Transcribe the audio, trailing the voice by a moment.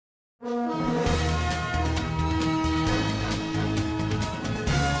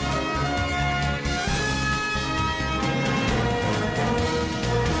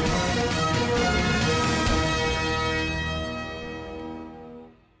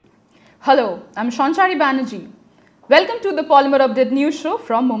Hello, I'm Shanchari Banerjee. Welcome to the Polymerupdate news show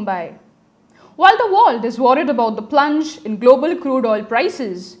from Mumbai. While the world is worried about the plunge in global crude oil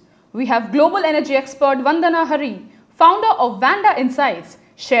prices, we have global energy expert Vandana Hari, founder of Vanda Insights,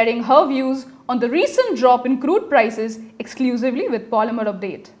 sharing her views on the recent drop in crude prices exclusively with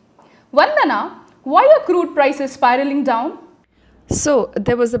Polymerupdate. Vandana, why are crude prices spiraling down? So,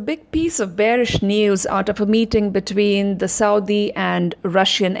 there was a big piece of bearish news out of a meeting between the Saudi and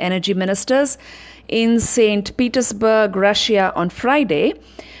Russian energy ministers in St. Petersburg, Russia on Friday.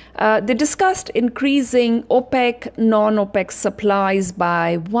 They discussed increasing OPEC, non-OPEC supplies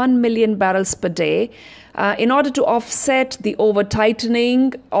by 1 million barrels per day in order to offset the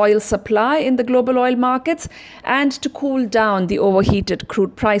over-tightening oil supply in the global oil markets and to cool down the overheated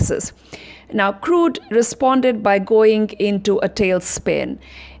crude prices. Now, crude responded by going into a tailspin.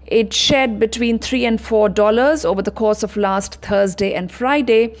 It shed between $3 and $4 over the course of last Thursday and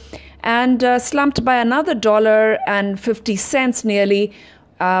Friday, and slumped by another $1.50 nearly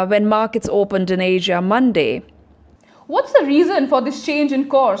when markets opened in Asia Monday. What's the reason for this change in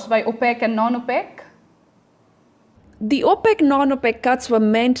course by OPEC and non-OPEC? The OPEC non-OPEC cuts were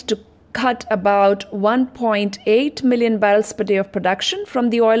meant to cut about 1.8 million barrels per day of production from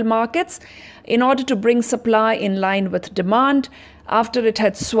the oil markets in order to bring supply in line with demand after it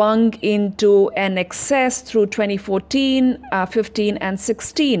had swung into an excess through 2014, 15 and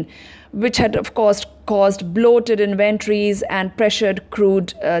 16, which had of course caused bloated inventories and pressured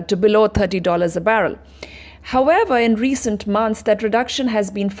crude to below $30 a barrel. However, in recent months, that reduction has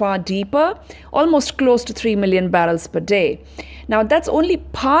been far deeper, almost close to 3 million barrels per day. Now, that's only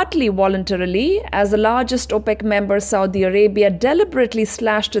partly voluntarily, as the largest OPEC member, Saudi Arabia, deliberately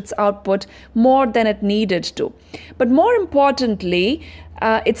slashed its output more than it needed to. But more importantly,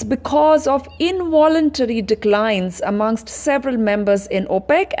 it's because of involuntary declines amongst several members in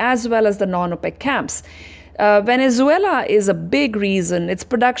OPEC as well as the non-OPEC camps. Venezuela is a big reason. Its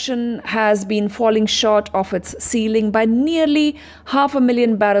production has been falling short of its ceiling by nearly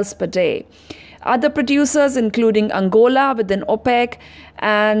 500,000 barrels per day. Other producers, including Angola within OPEC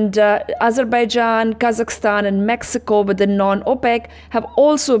and Azerbaijan, Kazakhstan and Mexico within non-OPEC, have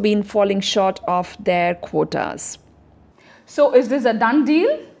also been falling short of their quotas. So is this a done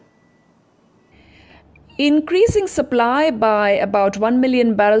deal? Increasing supply by about 1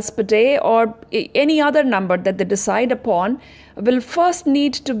 million barrels per day or any other number that they decide upon will first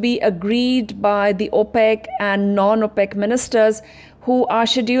need to be agreed by the OPEC and non-OPEC ministers who are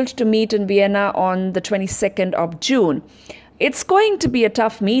scheduled to meet in Vienna on the 22nd of June. It's going to be a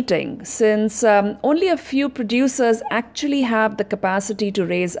tough meeting since only a few producers actually have the capacity to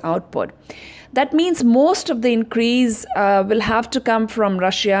raise output. That means most of the increase will have to come from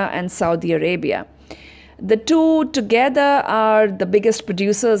Russia and Saudi Arabia. The two together are the biggest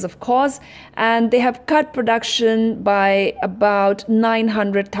producers, of course, and they have cut production by about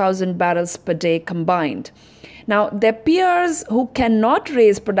 900,000 barrels per day combined. Now, their peers who cannot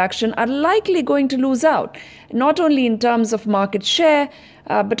raise production are likely going to lose out, not only in terms of market share,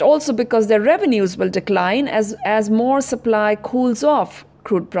 but also because their revenues will decline as more supply cools off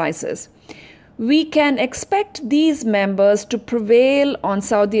crude prices. We can expect these members to prevail on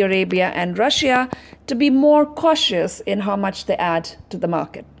Saudi Arabia and Russia to be more cautious in how much they add to the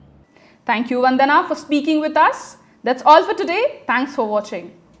market. Thank you, Vandana, for speaking with us. That's all for today. Thanks for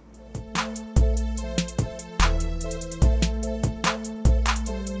watching.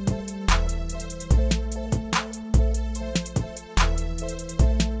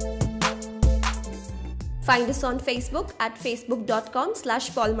 Find us on Facebook at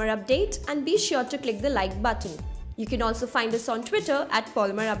facebook.com/polymerupdate and be sure to click the like button. You can also find us on Twitter at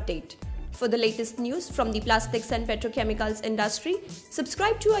Polymerupdate. For the latest news from the plastics and petrochemicals industry,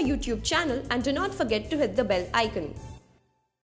 subscribe to our YouTube channel and do not forget to hit the bell icon.